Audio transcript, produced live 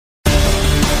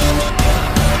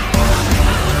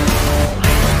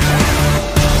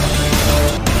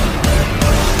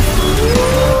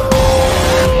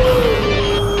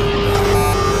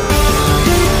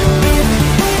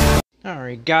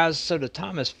Guys, so the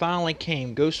time has finally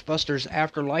came. Ghostbusters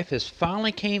Afterlife has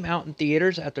finally came out in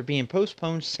theaters after being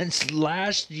postponed since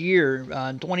last year,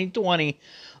 2020.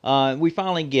 We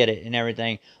finally get it and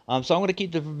everything. So I'm going to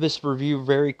keep this review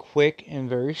very quick and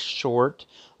very short.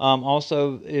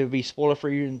 Also, it'll be spoiler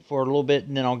free for a little bit,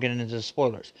 and then I'll get into the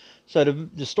spoilers. So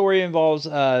the story involves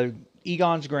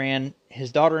Egon's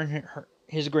his daughter and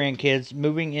his grandkids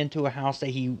moving into a house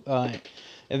that he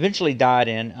eventually died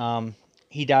in.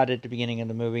 He died at the beginning of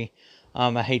the movie.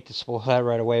 I hate to spoil that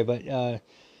right away, but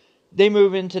they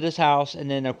move into this house,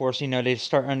 and then, of course, they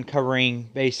start uncovering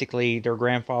basically their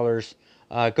grandfather's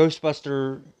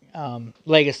Ghostbuster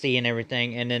legacy and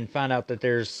everything, and then find out that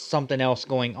there's something else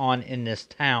going on in this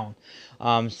town.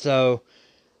 So,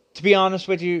 to be honest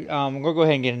with you, I'm gonna go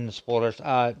ahead and get into spoilers.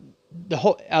 I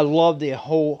love the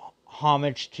whole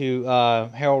homage to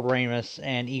Harold Ramis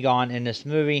and Egon in this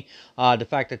movie. The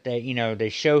fact that they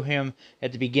show him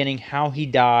at the beginning how he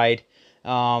died,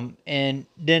 and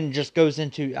then just goes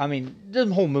into, I mean,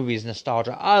 the whole movie is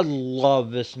nostalgia. I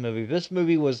love this movie. This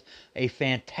movie was a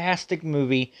fantastic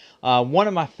movie. One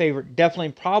of my favorite,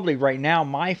 definitely, probably right now,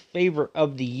 my favorite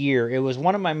of the year. It was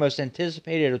one of my most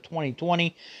anticipated of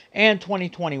 2020 and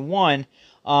 2021.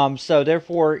 So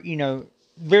therefore,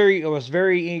 I was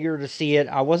very eager to see it.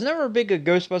 I was never a big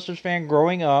Ghostbusters fan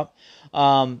growing up,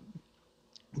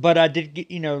 but I did,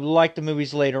 like the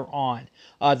movies later on.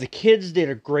 The kids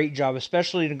did a great job,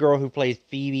 especially the girl who plays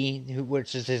Phoebe,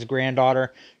 which is his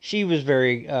granddaughter. She was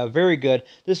very good.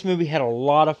 This movie had a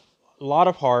lot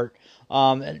of heart.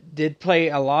 It did play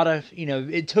a lot of,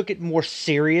 it took it more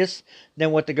serious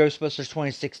than what the Ghostbusters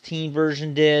 2016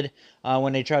 version did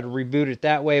when they tried to reboot it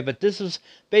that way. But this is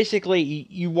basically,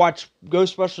 you watch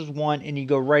Ghostbusters 1 and you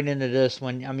go right into this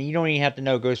one. I mean, you don't even have to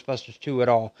know Ghostbusters 2 at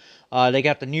all. They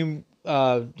got the new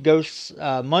Ghost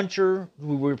Muncher,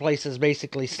 who replaces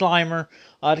basically Slimer,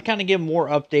 to kind of get more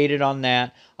updated on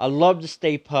that. I love the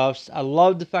Stay Puffs. I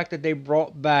love the fact that they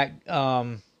brought back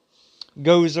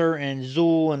Gozer and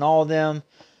Zool and all of them,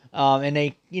 and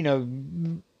they,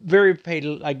 very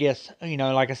paid, I guess,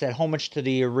 like I said, homage to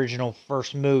the original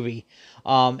first movie.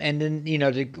 And then,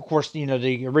 of course,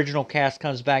 the original cast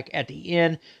comes back at the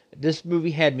end. This movie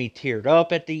had me teared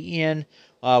up at the end,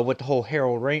 with the whole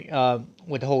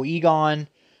with the whole Egon,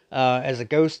 as a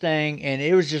ghost thing, and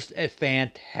it was just a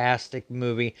fantastic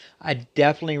movie. I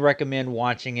definitely recommend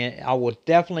watching it. I will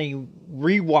definitely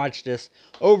rewatch this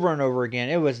over and over again.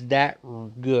 It was that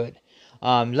good.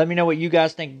 Let me know what you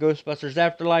guys think of Ghostbusters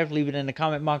Afterlife. Leave it in the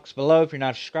comment box below. If you're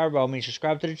not subscribed, by all means,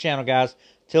 subscribe to the channel, guys.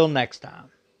 Till next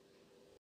time.